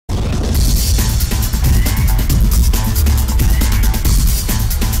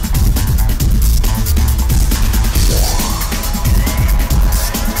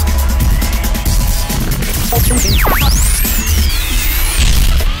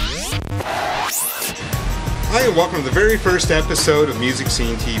Hi, and welcome to the very first episode of Music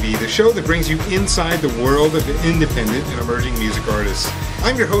Scene TV, the show that brings you inside the world of independent and emerging music artists.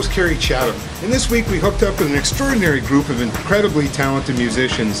 I'm your host, Kerry Chatham, and this week we hooked up with an extraordinary group of incredibly talented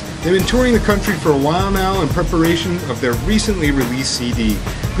musicians. They've been touring the country for a while now in preparation of their recently released CD,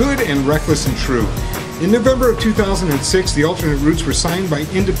 Good and Reckless and True. In November of 2006, the Alternate Roots were signed by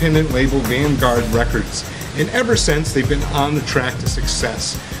independent label Vanguard Records, and ever since they've been on the track to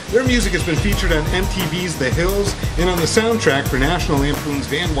success. Their music has been featured on MTV's The Hills and on the soundtrack for National Lampoon's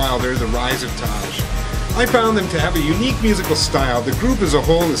Van Wilder, The Rise of Taj. I found them to have a unique musical style. The group as a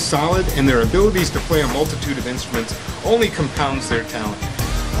whole is solid, and their abilities to play a multitude of instruments only compounds their talent.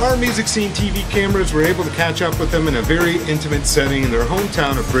 Our Music Scene TV cameras were able to catch up with them in a very intimate setting in their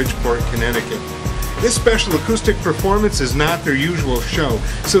hometown of Bridgeport, Connecticut. This special acoustic performance is not their usual show,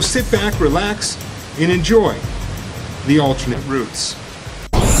 so sit back, relax, and enjoy the Alternate Roots.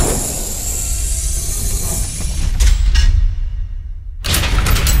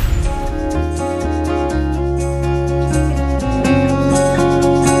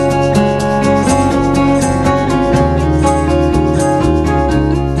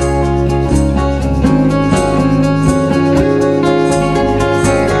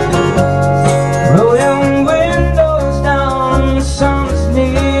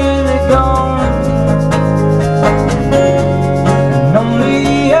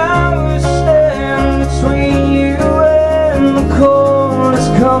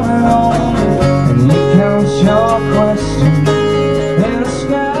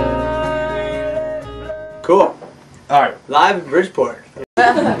 Cool. Alright, live in Bridgeport. 2,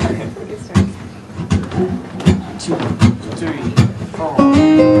 3, 4.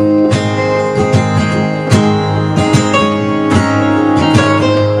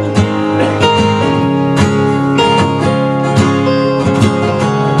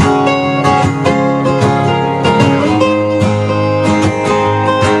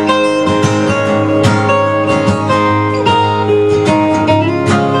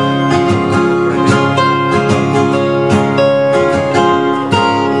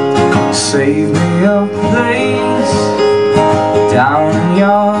 Save me a place down in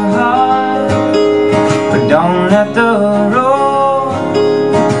your heart, but don't let the road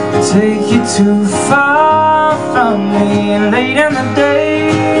take you too far from me. And late in the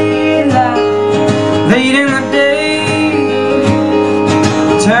daylight, late in the day,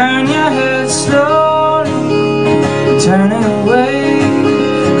 turn your head slowly, turn it away.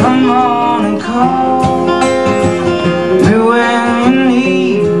 Come on and call me when you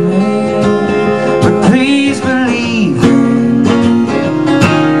need me.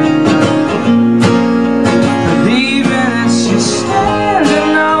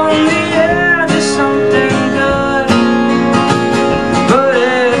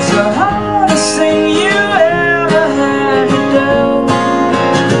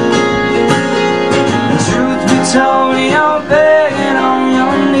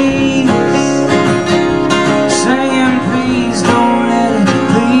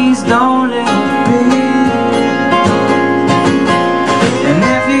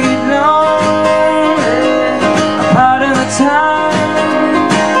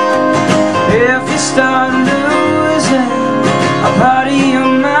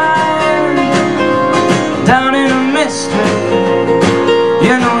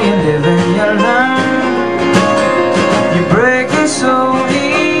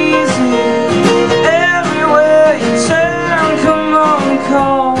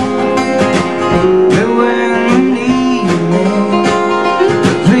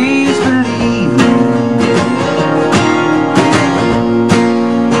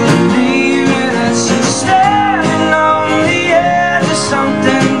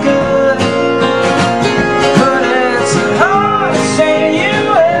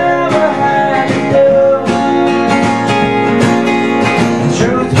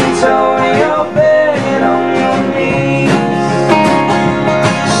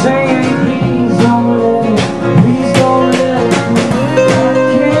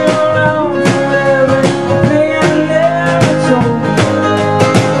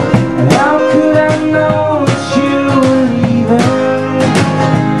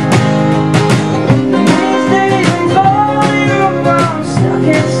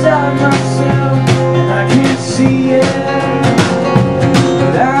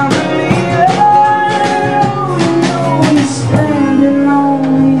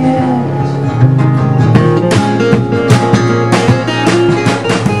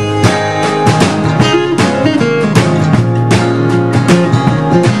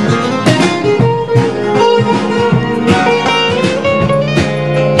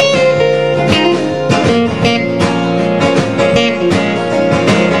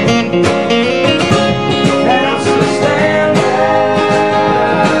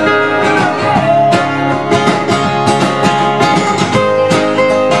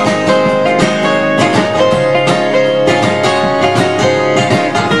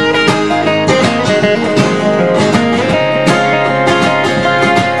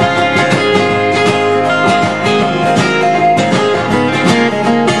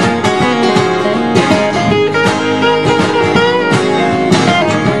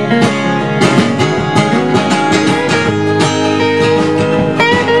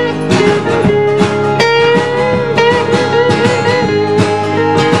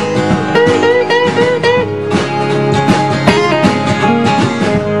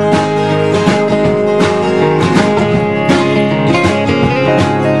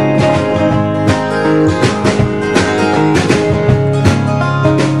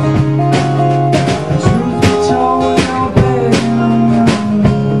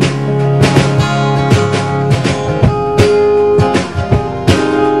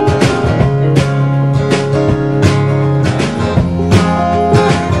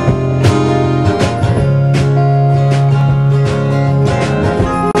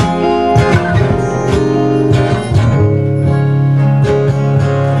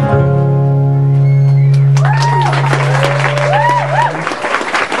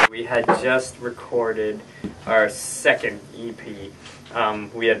 had just recorded our second EP.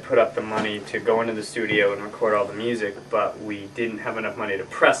 We had put up the money to go into the studio and record all the music, but we didn't have enough money to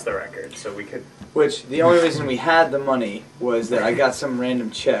press the record, so we could... Which, the only reason we had the money was that I got some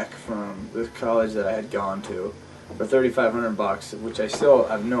random check from the college that I had gone to for $3,500, which I still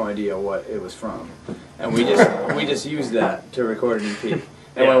have no idea what it was from. And we just used that to record an EP.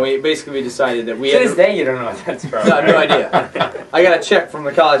 And when we decided that we to this day you don't know what that's from. No, no idea. I got a check from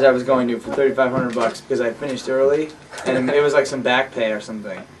the college I was going to for $3,500 because I finished early, and it was like some back pay or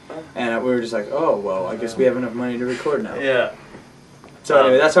something. And we were just like, oh well, I guess we have enough money to record now. Yeah. So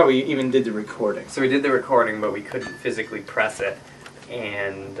anyway, that's how we even did the recording. So we did the recording, but we couldn't physically press it.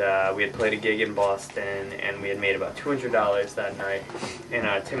 And we had played a gig in Boston, and we had made about $200 that night.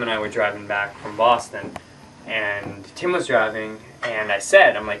 And Tim and I were driving back from Boston, and Tim was driving, and I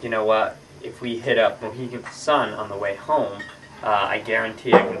said, I'm like, you know what, if we hit up Mohegan Sun on the way home, I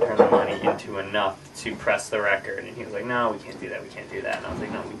guarantee I can turn the money into enough to press the record. And he was like, no, we can't do that, we can't do that. And I was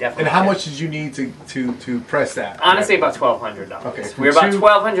like, no, we definitely And how can. much did you need to press that? Honestly, about $1,200. Okay, We were about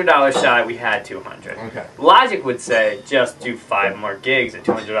 $1,200 shy, we had $200. Okay. Logic would say, just do 5 more gigs at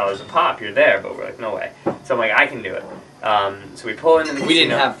 $200 a pop, you're there, but we're like, no way. So I'm like, I can do it. So we pull into the casino. We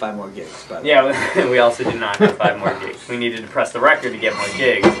didn't have 5 more gigs, by the way. Yeah, we also did not have 5 more gigs. We needed to press the record to get more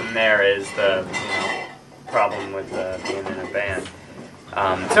gigs, and there is the problem with being in a band.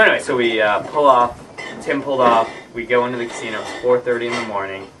 So anyway, so we pull off. Tim pulled off. We go into the casino. It's 4:30 in the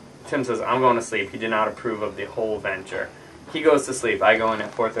morning. Tim says, I'm going to sleep. He did not approve of the whole venture. He goes to sleep. I go in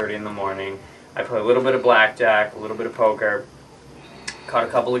at 4:30 in the morning. I play a little bit of blackjack, a little bit of poker. Caught a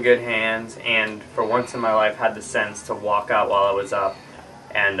couple of good hands, and for once in my life had the sense to walk out while I was up.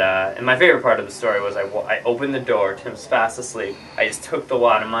 And my favorite part of the story was I opened the door, Tim's fast asleep, I just took the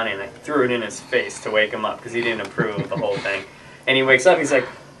wad of money and I threw it in his face to wake him up because he didn't approve of the whole thing. And he wakes up, he's like,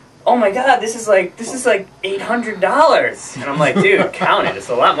 oh my god, this is like $800. And I'm like, dude, count it, it's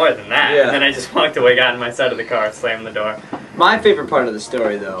a lot more than that. Yeah. And then I just walked away, got in my side of the car, slammed the door. My favorite part of the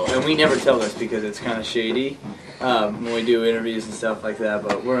story, though, and we never tell this because it's kind of shady when we do interviews and stuff like that,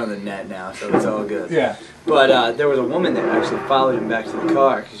 but we're on the net now, so it's all good. Yeah. But there was a woman that actually followed him back to the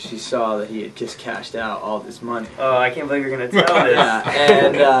car because she saw that he had just cashed out all this money. Oh, I can't believe you're going to tell this.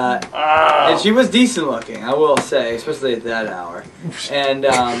 Yeah, and she was decent looking, I will say, especially at that hour. And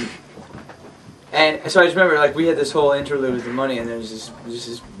so I just remember, like, we had this whole interlude with the money, and there was just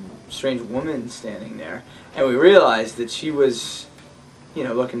this strange woman standing there. And we realized that she was,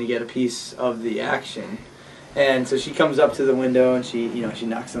 looking to get a piece of the action. And so she comes up to the window and she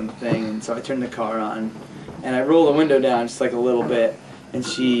knocks on the thing. And so I turn the car on and I roll the window down just like a little bit. And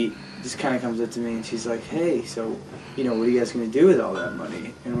she just kind of comes up to me and she's like, hey, so, what are you guys going to do with all that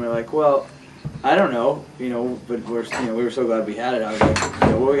money? And we're like, well, I don't know, but we were so glad we had it. I was like,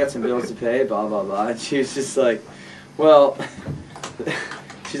 well, we got some bills to pay, blah, blah, blah. And she was just like, well,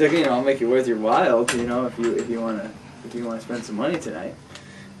 she's like, I'll make it worth your while, if you want to spend some money tonight.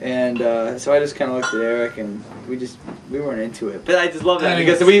 And so I just kind of looked at Eric, and we weren't into it. But I just love that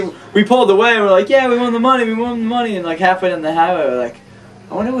because we pulled away. And we're like, yeah, we won the money, and like halfway down the highway, we're like,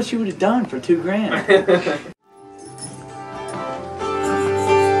 I wonder what she would have done for $2,000.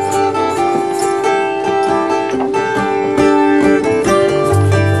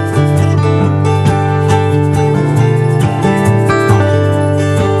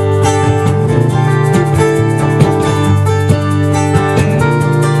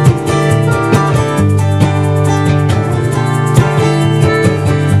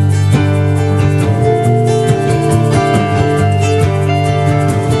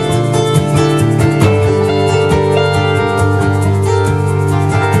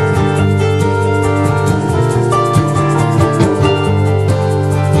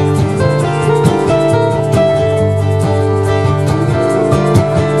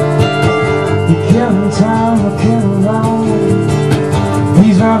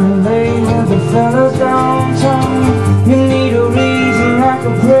 running late with the fellas downtown. You need a reason like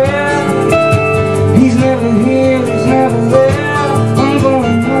a prayer. He's never here, he's never there. I'm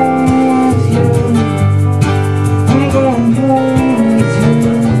going home with you. I'm going home with you.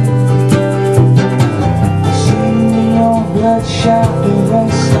 Seeing your bloodshot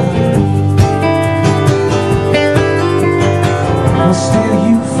wrestling will steal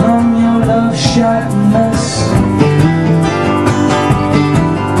you from your love shot mess.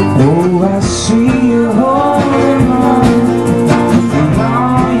 Oh, I see you holding on, and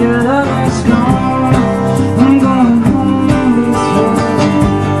all your love is gone. I'm going home with you.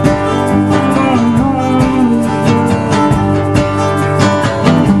 I'm going home with you.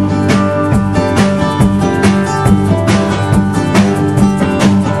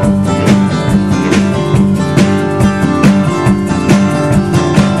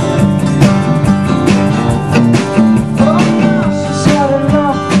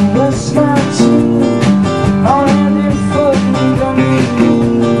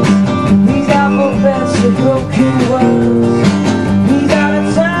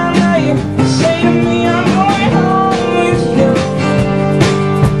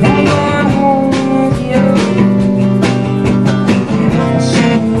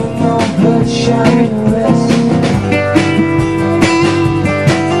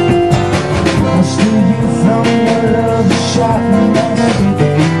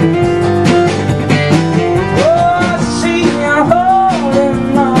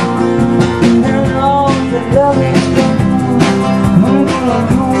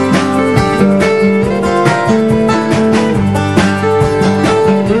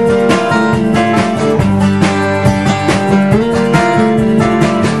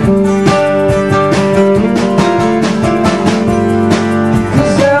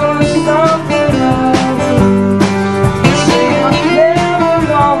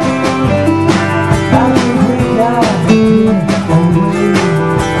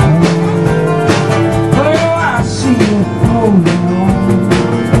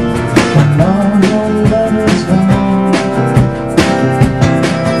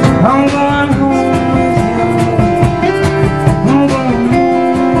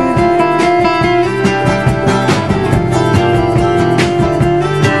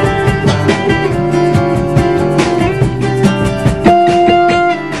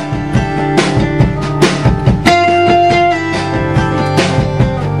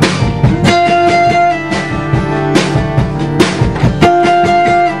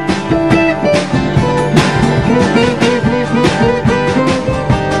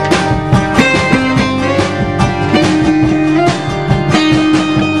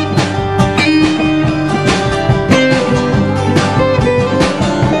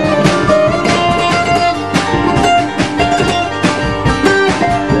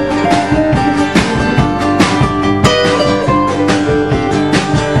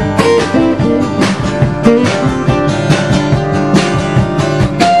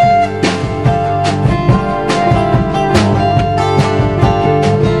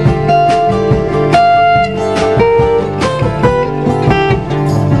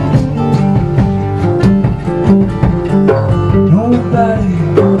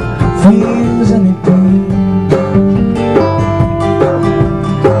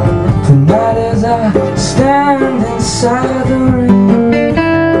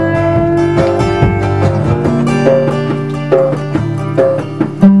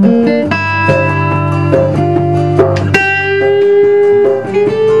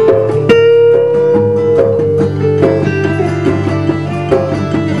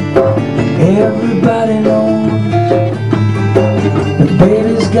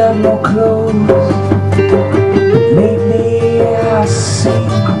 got no clothes. Lately I see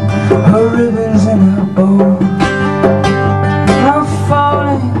her ribbons in her bow. I'm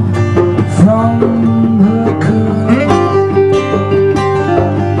falling from her curves.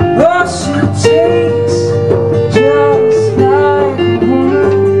 Oh, she takes just like a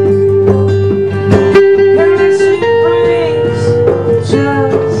woman, and then she breaks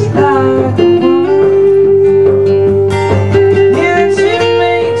just like a woman. Yeah, she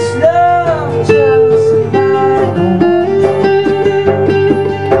makes love just like a woman,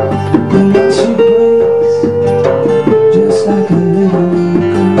 and then she breaks just like a little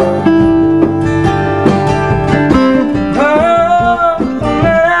girl.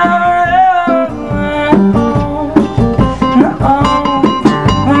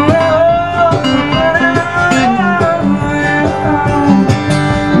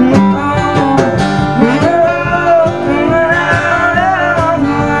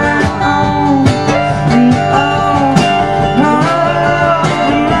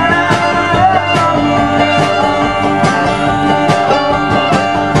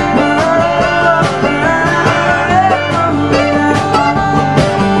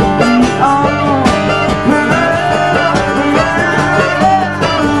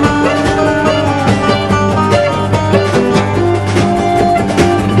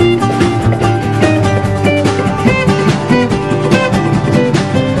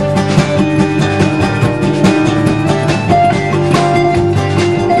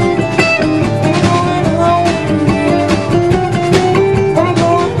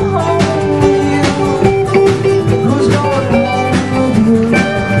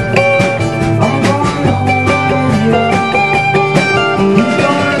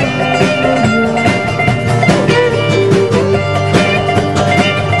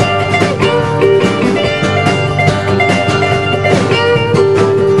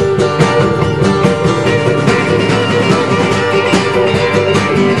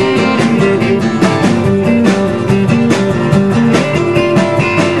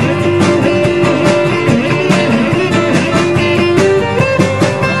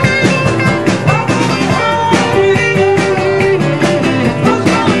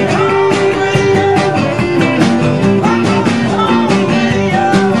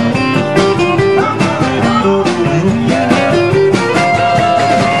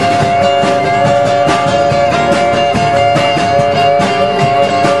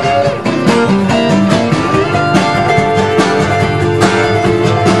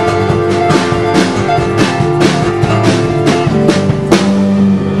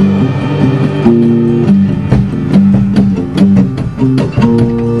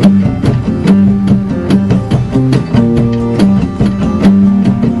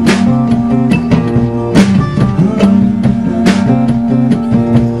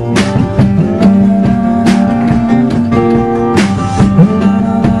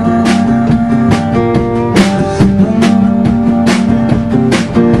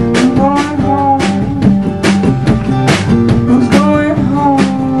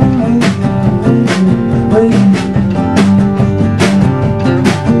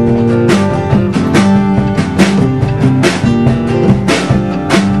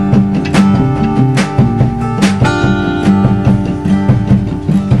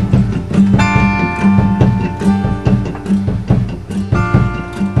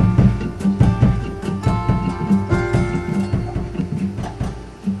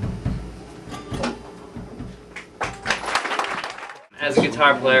 As a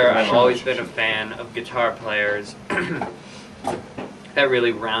guitar player, I've always been a fan of guitar players that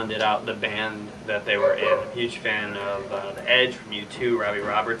really rounded out the band that they were in. I'm a huge fan of The Edge from U2, Robbie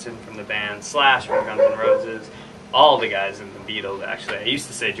Robertson from the band, Slash from Guns N' Roses, all the guys in the Beatles, actually. I used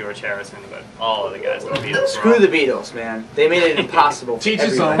to say George Harrison, but all of the guys in the Beatles. Screw the Beatles, man. They made it impossible for Teach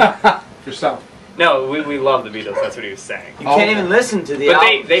his own. Yourself. No, we love the Beatles, that's what he was saying. You can't even listen to the But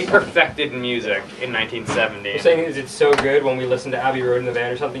album. they perfected music in 1970. The saying is, it's so good when we listen to Abbey Road in the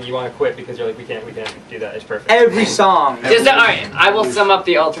van or something, you want to quit because you're like, we can't do that. It's perfect. Every song. Just, all right, I will sum up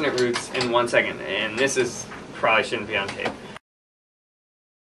the alternate routes in 1 second, and this is probably shouldn't be on tape.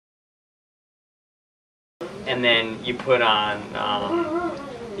 And then you put on,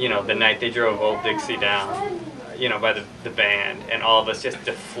 you know, The Night They Drove Old Dixie Down, you know, by the band, and all of us just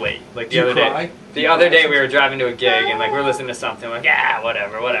deflate. Like the other day we were driving to a gig and like we're listening to something like, yeah,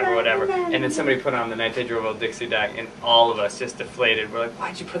 whatever, and then somebody put on The Night They Drove Old Dixie Down, and all of us just deflated. We're like,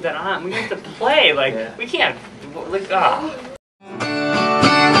 why'd you put that on? We have to play. Like we can't. Like ah.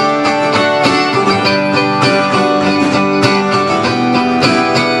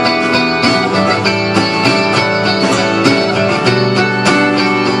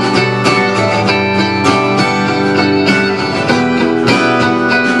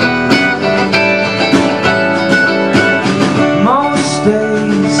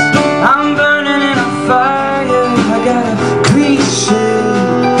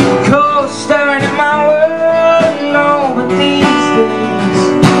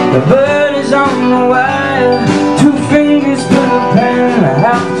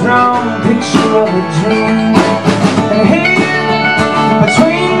 of a dream. And here,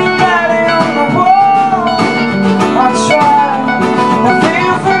 between the writing on the wall, I try to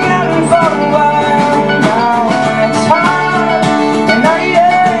feel forgotten for a while. Now it's hard, and I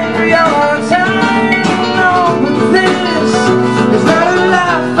ain't free all the time. No, but this is not a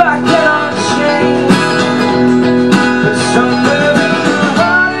life I cannot change. But somewhere in the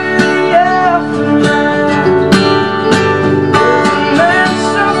heart of the aftermath, there's a mess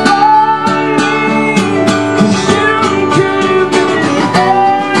of me. 'Cause you could be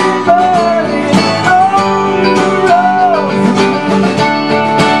anybody on the road.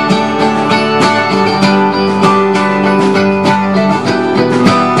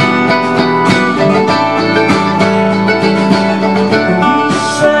 You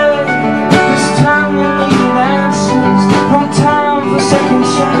say this time you need answers, no time for second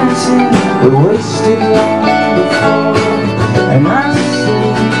chances. We wasted long before, and I see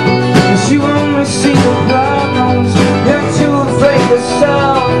that you only see the problems. You're too afraid to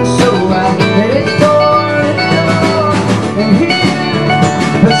solve, so I let it go, let it go. And here,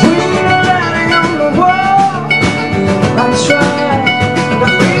 between the writing on the wall, I try to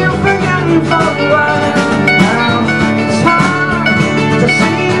feel forgotten for a while. Now it's hard to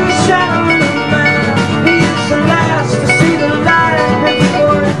see the shadow in the man. He is the last to see the light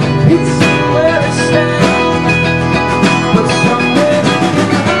before it's somewhere to stand. But somewhere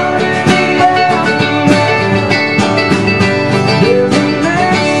out in the aftermath, there's a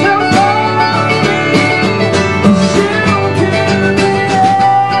mess of me. 'Cause you could be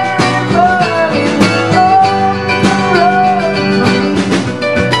anybody on the road.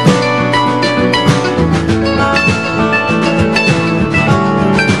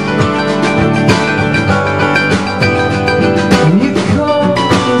 And you call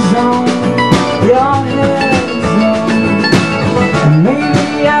the zone, your head is on, and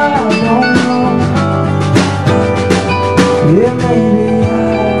maybe I don't know. Yeah, maybe I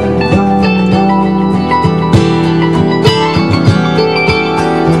don't know.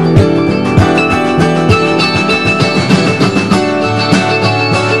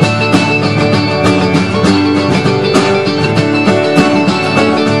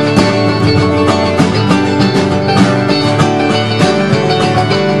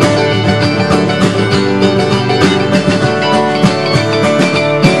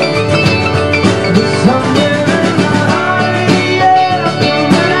 But somewhere in the heart of the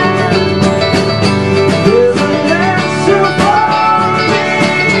aftermath, there's a lesson for me.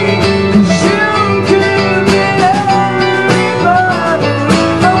 'Cause you could be anybody on the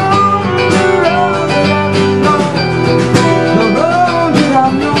road that I know, the road that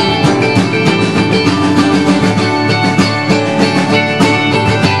I know.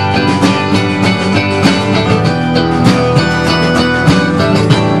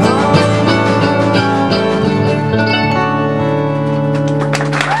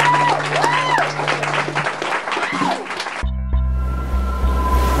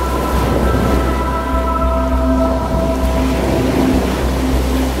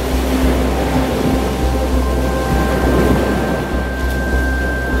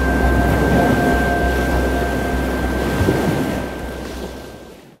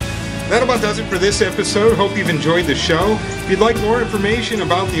 That about does it for this episode. Hope you've enjoyed the show. If you'd like more information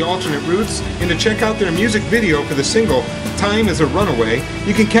about the Alternate Roots and to check out their music video for the single Time is a Runaway,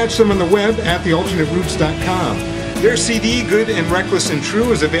 you can catch them on the web at thealternateroots.com. Their CD, Good and Reckless and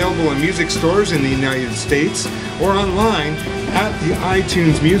True, is available in music stores in the United States or online at the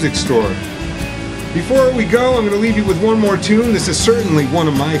iTunes Music Store. Before we go, I'm going to leave you with one more tune. This is certainly one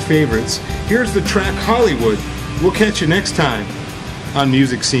of my favorites. Here's the track Hollywood. We'll catch you next time on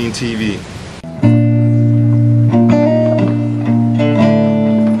Music Scene TV.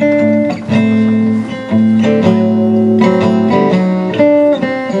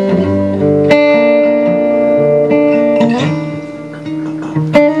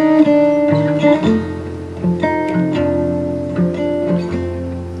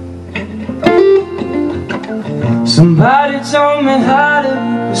 Somebody told me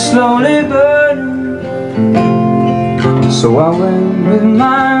Hollywood was slowly burning, so I went with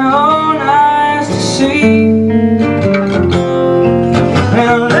my own eyes to see.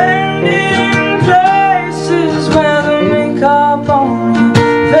 And landed in places where the makeup on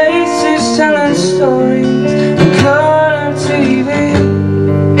their faces telling stories and color TV.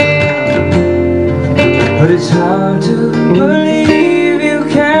 But it's hard to believe you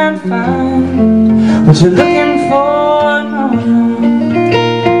can't find what you're looking for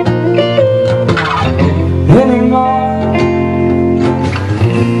anymore.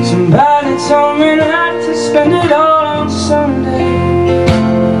 Somebody told me not to spend it all on Sunday,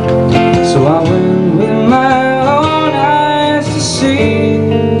 so I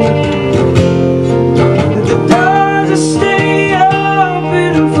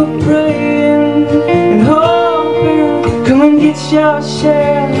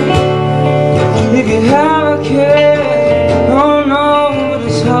care, if you have a care. Oh no, but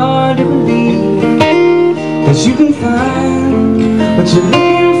it's hard to believe that you can find what you're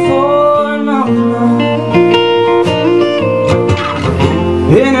looking for. No, no,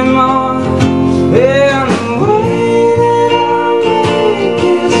 anymore.